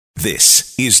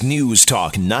This is News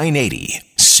Talk 980,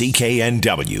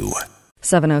 CKNW.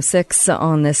 7:06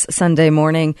 on this Sunday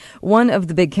morning. One of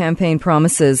the big campaign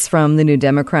promises from the New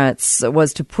Democrats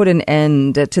was to put an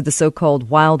end to the so-called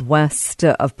Wild West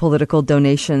of political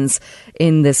donations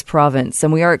in this province.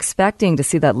 And we are expecting to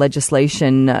see that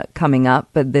legislation coming up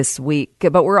this week.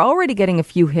 But we're already getting a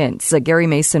few hints. Gary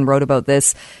Mason wrote about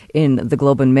this in the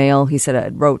Globe and Mail. He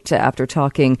said, wrote after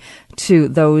talking to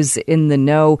those in the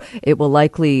know, it will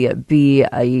likely be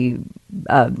a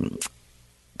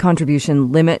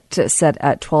contribution limit set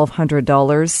at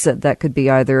 $1,200. That could be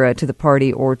either to the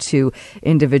party or to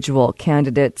individual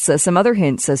candidates. Some other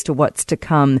hints as to what's to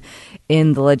come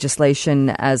in the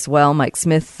legislation as well. Mike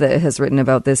Smith has written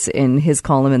about this in his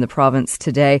column in the Province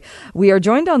today. We are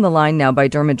joined on the line now by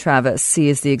Dermod Travis. He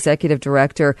is the Executive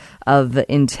Director of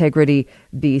Integrity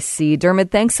BC. Dermod,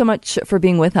 thanks so much for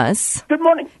being with us. Good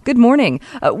morning. Good morning.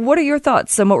 What are your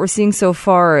thoughts on what we're seeing so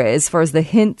far as the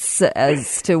hints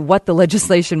as to what the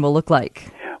legislation will look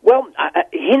like? Well,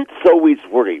 hints always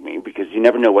worry me because you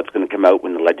never know what's going to come out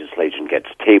when the legislation gets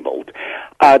tabled.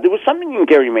 There was something in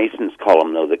Gary Mason's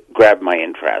column, though, that grabbed my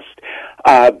interest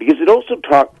because it also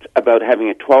talked about having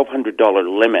a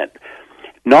 $1,200 limit,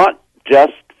 not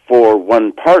just for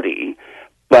one party,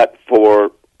 but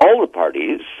for all the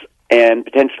parties and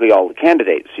potentially all the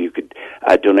candidates. So you could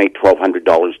donate $1,200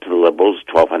 to the Liberals,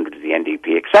 $1,200 to the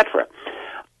NDP, etc.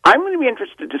 I'm going to be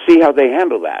interested to see how they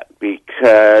handle that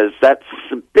because that's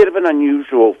a bit of an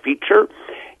unusual feature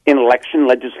in election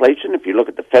legislation. If you look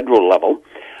at the federal level,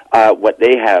 what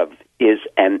they have is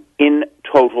an in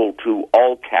total to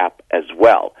all cap as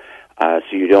well. So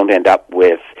you don't end up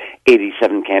with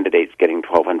 87 candidates getting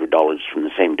 $1,200 from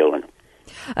the same donor.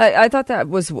 I thought that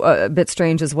was a bit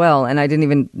strange as well, and I didn't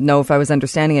even know if I was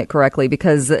understanding it correctly,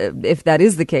 because if that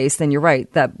is the case, then you're right.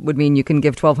 That would mean you can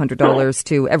give $1,200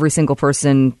 to every single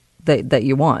person that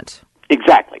you want.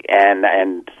 Exactly,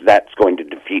 and that's going to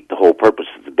defeat the whole purpose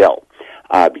of the bill,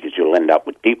 because you'll end up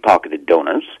with deep-pocketed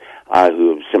donors who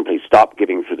have simply stopped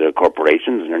giving through their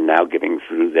corporations and are now giving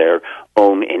through their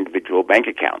own individual bank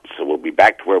accounts. So we'll be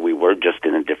back to where we were, just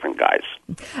in a different guise.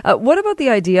 What about the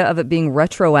idea of it being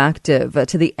retroactive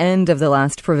to the end of the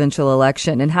last provincial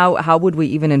election, and how would we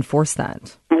even enforce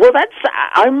that? Well,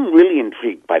 I'm really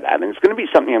intrigued by that, and it's going to be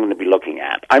something I'm going to be looking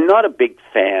at. I'm not a big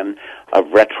fan of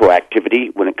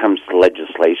retroactivity when it comes to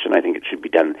legislation. I think it should be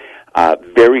done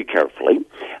very carefully.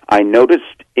 I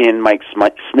noticed in Mike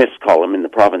Smith's column in the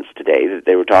Province today that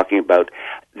they were talking about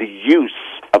the use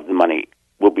of the money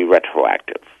will be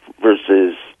retroactive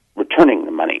versus returning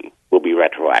the money will be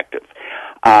retroactive.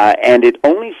 And it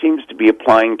only seems to be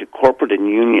applying to corporate and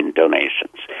union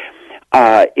donations.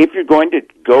 If you're going to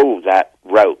go that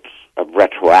route of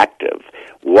retroactive,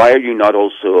 why are you not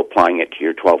also applying it to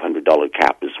your $1,200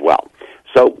 cap as well?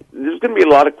 So there's going to be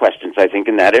a lot of questions, I think,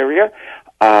 in that area,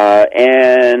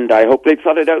 and I hope they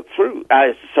thought it through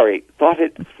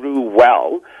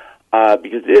well,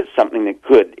 because it is something that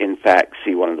could, in fact,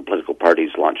 see one of the political parties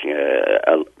launching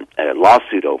a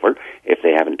lawsuit over if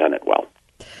they haven't done it well.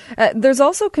 There's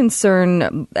also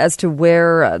concern as to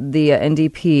where the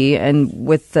NDP, and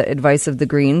with the advice of the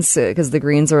Greens, because the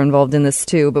Greens are involved in this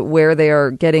too, but where they are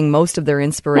getting most of their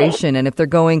inspiration. And if they're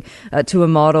going to a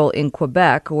model in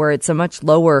Quebec where it's a much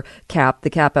lower cap, the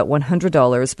cap at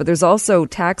 $100, but there's also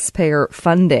taxpayer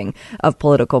funding of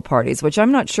political parties, which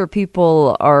I'm not sure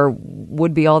people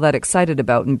would be all that excited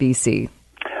about in BC.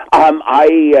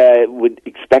 I would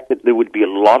expect that there would be a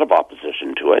lot of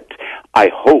opposition to it. I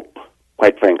hope,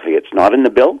 quite frankly, it's not in the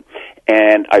bill.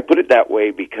 And I put it that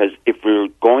way because if we're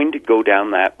going to go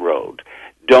down that road,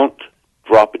 don't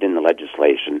drop it in the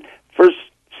legislation. First,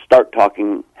 start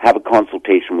talking, have a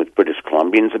consultation with British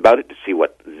Columbians about it to see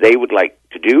what they would like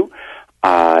to do.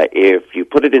 If you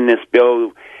put it in this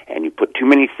bill and you put too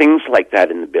many things like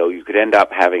that in the bill, you could end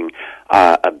up having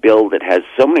a bill that has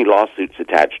so many lawsuits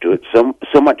attached to it,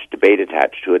 so much debate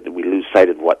attached to it, that we lose sight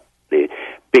of what the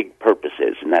big purpose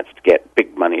is, and that's to get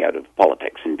big money out of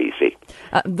politics in BC.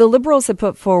 The Liberals have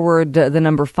put forward the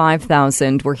number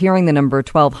 5,000. We're hearing the number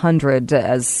 1,200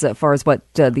 as far as what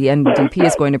the NDP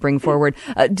is going to bring forward.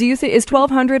 Do you think, is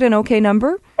 1,200 an okay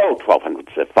number? Oh, 1,200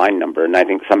 is a fine number, and I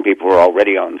think some people are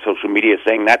already on social media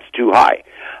saying that's too high.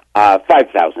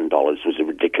 $5,000 was a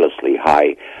ridiculously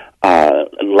high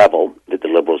level that the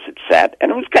Liberals had set,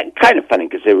 and it was kind of funny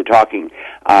because they were talking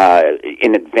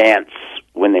in advance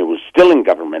when they were still in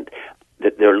government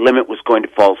that their limit was going to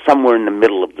fall somewhere in the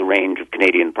middle of the range of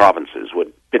Canadian provinces.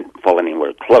 It didn't fall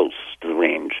anywhere close to the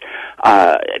range,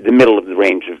 the middle of the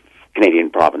range of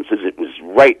Canadian provinces. It was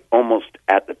right almost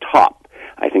at the top.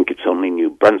 I think it's only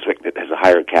New Brunswick that has a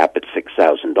higher cap at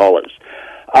 $6,000.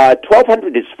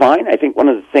 $1,200 is fine. I think one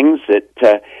of the things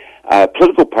that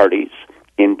political parties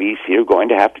in BC are going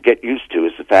to have to get used to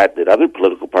is the fact that other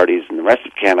political parties in the rest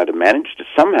of Canada manage to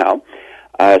somehow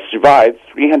survive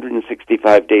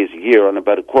 365 days a year on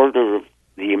about a quarter of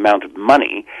the amount of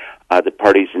money that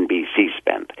parties in BC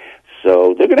spend.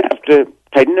 So they're going to have to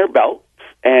tighten their belts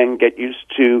and get used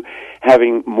to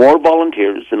having more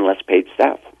volunteers and less paid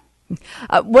staff.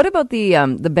 What about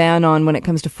the ban on when it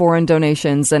comes to foreign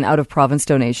donations and out-of-province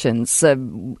donations?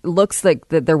 Looks like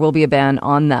that there will be a ban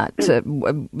on that.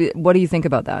 What do you think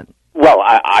about that? Well,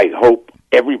 I hope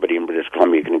everybody in British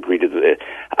Columbia can agree to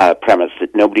the premise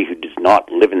that nobody who does not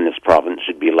live in this province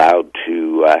should be allowed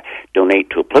to donate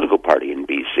to a political party in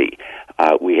BC.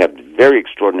 We have a very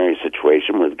extraordinary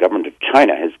situation where the government of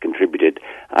China has contributed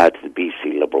to the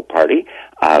BC Liberal Party.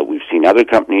 We've seen other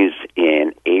companies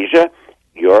in Asia,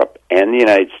 Europe, and the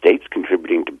United States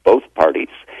contributing to both parties,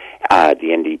 the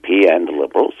NDP and the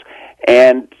Liberals.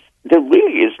 And there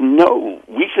really is no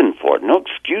reason for it, no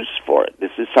excuse for it.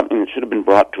 This is something that should have been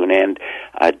brought to an end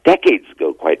decades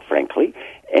ago, quite frankly.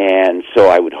 And so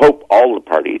I would hope all the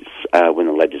parties, when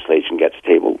the legislation gets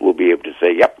tabled, will be able to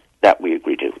say, yep, that we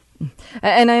agree to.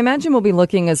 And I imagine we'll be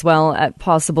looking as well at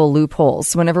possible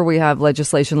loopholes whenever we have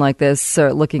legislation like this,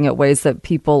 looking at ways that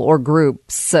people or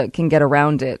groups can get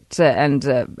around it. And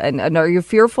are you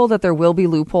fearful that there will be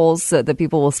loopholes that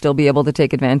people will still be able to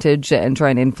take advantage and try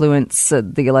and influence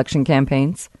the election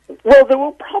campaigns? Well, there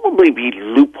will probably be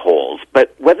loopholes,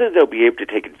 but whether they'll be able to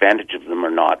take advantage of them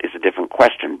or not is a different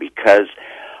question, because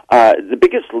the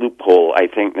biggest loophole, I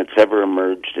think, that's ever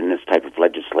emerged in this type of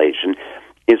legislation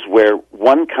is where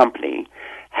one company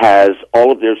has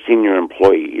all of their senior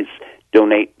employees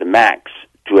donate the max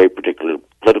to a particular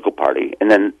political party, and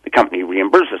then the company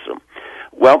reimburses them.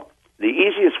 Well, the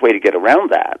easiest way to get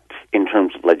around that in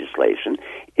terms of legislation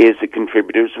is that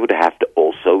contributors would have to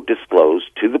also disclose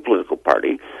to the political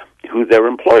party who their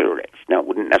employer is. Now, it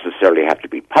wouldn't necessarily have to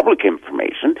be public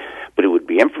information, but it would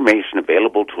be information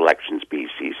available to Elections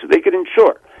BC so they could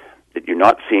ensure that you're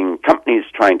not seeing companies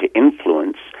trying to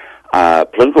influence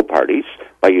political parties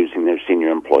by using their senior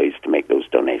employees to make those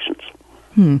donations.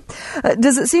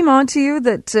 Does it seem odd to you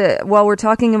that while we're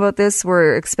talking about this,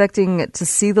 we're expecting to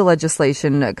see the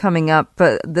legislation coming up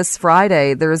this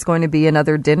Friday? There is going to be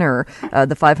another dinner,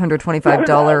 the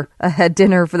 $525 a head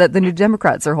dinner that the New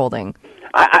Democrats are holding.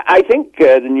 I think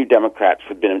the New Democrats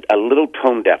have been a little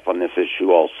tone deaf on this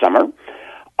issue all summer.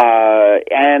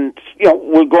 And,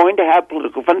 we're going to have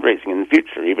political fundraising in the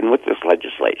future, even with this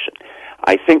legislation.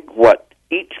 I think what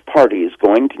each party is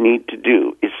going to need to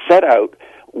do is set out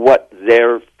what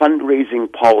their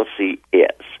fundraising policy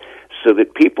is so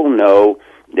that people know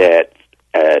that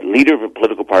a leader of a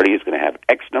political party is going to have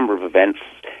X number of events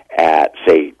at,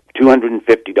 say,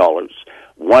 $250,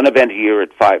 one event a year at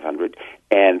 $500,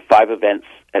 and 5 events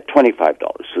at $25,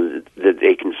 so that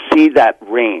they can see that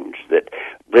range, that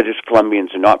British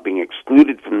Columbians are not being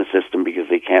excluded from the system because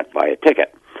they can't buy a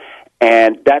ticket.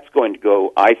 And that's going to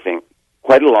go, I think,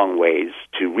 quite a long ways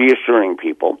to reassuring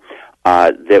people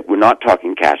that we're not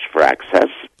talking cash for access.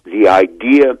 The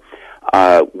idea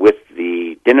with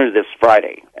the dinner this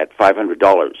Friday at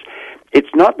 $500, it's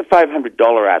not the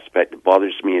 $500 aspect that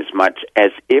bothers me as much as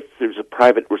if there's a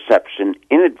private reception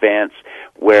in advance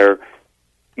where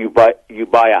you buy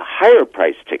a higher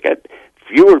price ticket,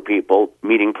 fewer people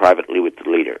meeting privately with the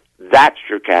leader. That's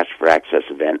your cash for access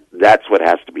event. That's what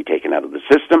has to be taken out of the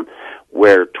system,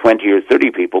 where 20 or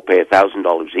 30 people pay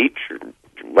 $1,000 each,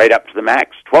 right up to the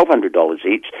max, $1,200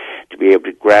 each, to be able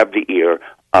to grab the ear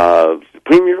of the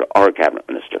Premier or a Cabinet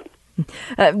Minister.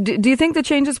 Do you think the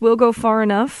changes will go far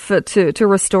enough to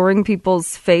restoring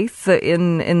people's faith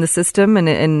in the system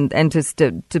and just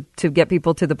to get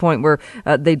people to the point where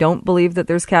they don't believe that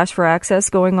there's cash for access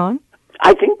going on?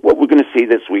 I think what we're going to see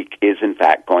this week is, in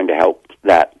fact, going to help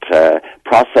that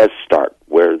process start,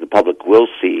 where the public will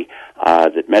see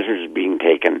that measures are being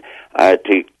taken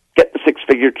to get the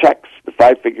 6-figure checks, the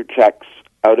 5-figure checks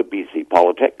out of BC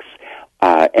politics,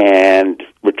 and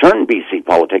return BC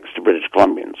politics to British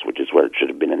Columbians, which is where it should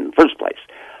have been in the first place.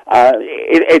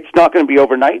 It's not going to be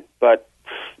overnight, but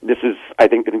this is, I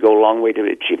think, going to go a long way to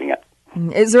achieving it.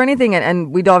 Is there anything,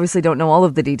 and we obviously don't know all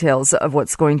of the details of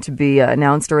what's going to be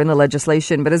announced or in the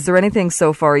legislation, but is there anything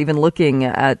so far, even looking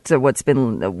at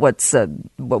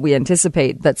what we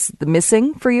anticipate, that's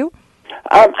missing for you?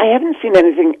 I haven't seen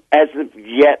anything as of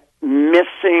yet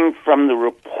missing from the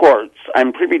reports.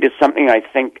 I'm privy to something I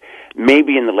think may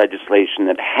be in the legislation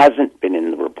that hasn't been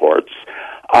in the reports.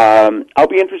 I'll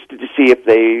be interested to see if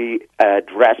they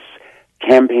address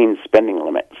campaign spending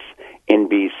limits in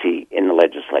BC in the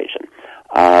legislation.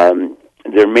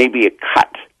 There may be a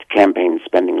cut campaign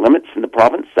spending limits in the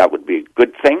province. That would be a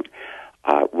good thing.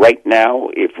 Right now,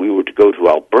 if we were to go to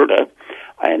Alberta,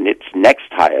 and it's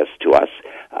next highest to us,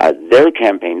 their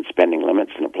campaign spending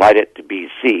limits, and applied it to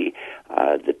BC,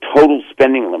 the total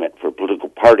spending limit for a political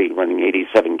party running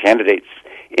 87 candidates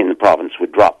in the province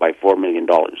would drop by $4 million,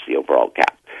 the overall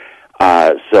cap.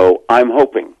 So I'm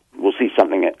hoping we'll see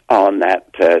something on that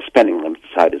spending limit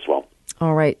side as well.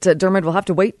 All right, Dermod, we'll have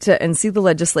to wait and see the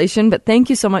legislation, but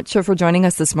thank you so much for joining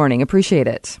us this morning. Appreciate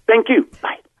it. Thank you.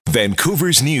 Bye.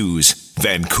 Vancouver's News,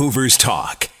 Vancouver's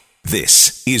Talk.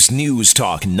 This is News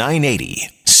Talk 980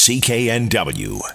 CKNW.